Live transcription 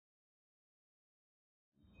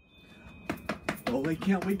Oh, I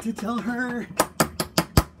can't wait to tell her.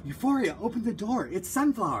 Euphoria, open the door. It's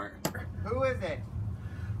Sunflower. Who is it?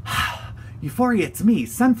 Euphoria, it's me,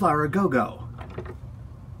 Sunflower Go-Go.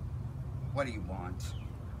 What do you want?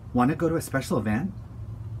 Want to go to a special event?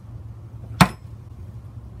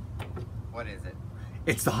 What is it?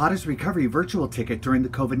 It's the hottest recovery virtual ticket during the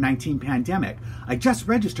COVID-19 pandemic. I just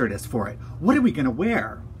registered us for it. What are we going to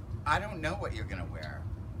wear? I don't know what you're going to wear.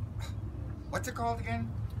 What's it called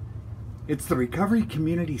again? It's the Recovery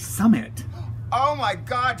Community Summit. Oh my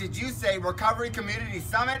God, did you say Recovery Community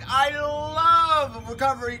Summit? I love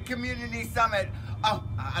Recovery Community Summit. Oh,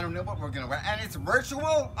 I don't know what we're gonna wear. And it's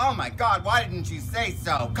virtual? Oh my God, why didn't you say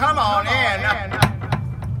so? Come on in.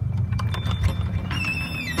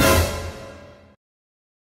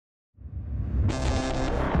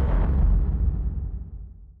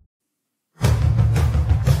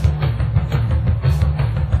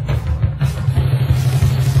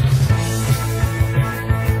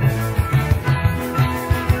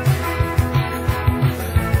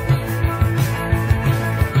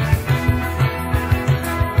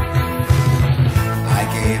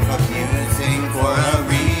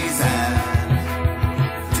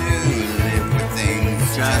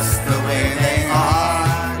 Just the way they are.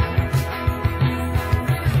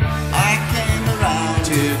 I came around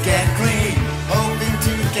to get clean, hoping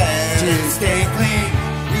to get to stay clean.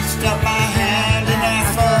 Reached up my hand and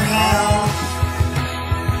asked for help.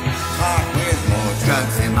 Caught with more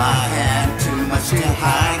drugs in my hand, too much to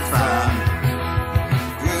hide from.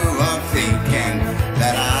 Grew up thinking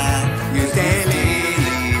that I used daily.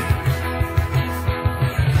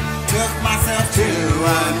 Took myself to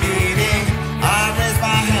a meeting. I raised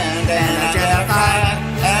my hand and identified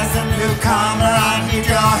as a newcomer. I need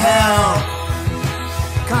your help.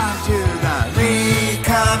 Come to the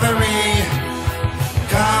recovery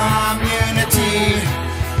community.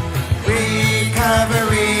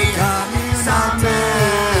 Recovery summit.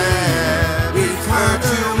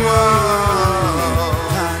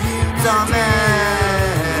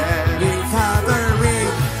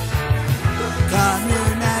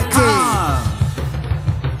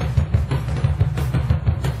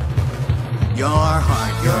 Your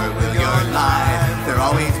heart, your will, your life, they're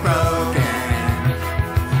always broken.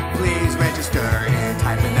 Please register and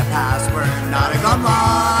type in the password, not a glum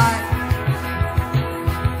lie.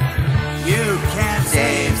 You can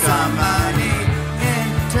save some money,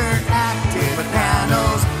 interactive with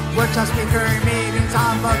panels, workshop speaker meetings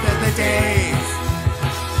on both of the days.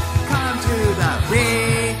 Come to the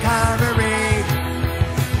recovery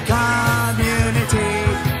community.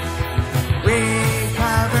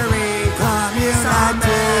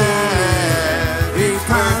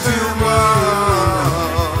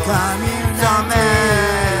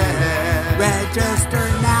 Register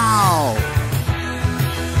now.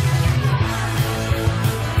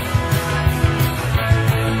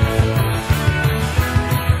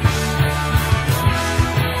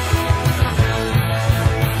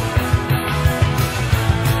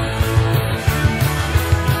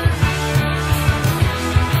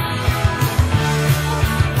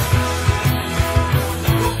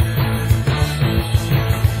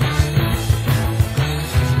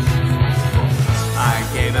 I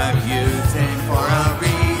gave up using for a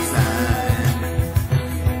reason,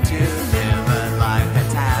 to live a life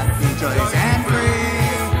that's happy, joyous and free.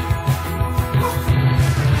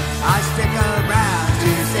 I stick around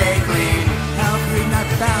to stay clean, helping the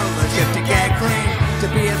fellowship to get clean, to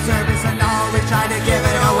be of service and always try to give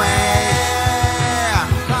it away.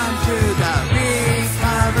 Come to the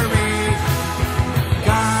recovery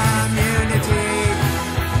community.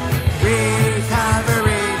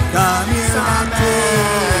 Recovery community.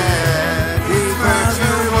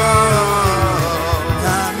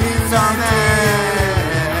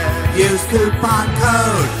 Use coupon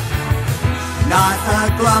code, not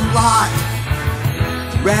a glum lot.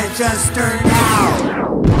 Register now.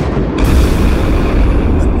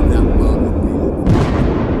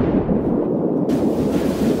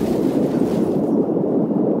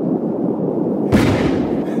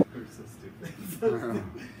 So stupid.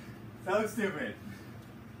 So stupid.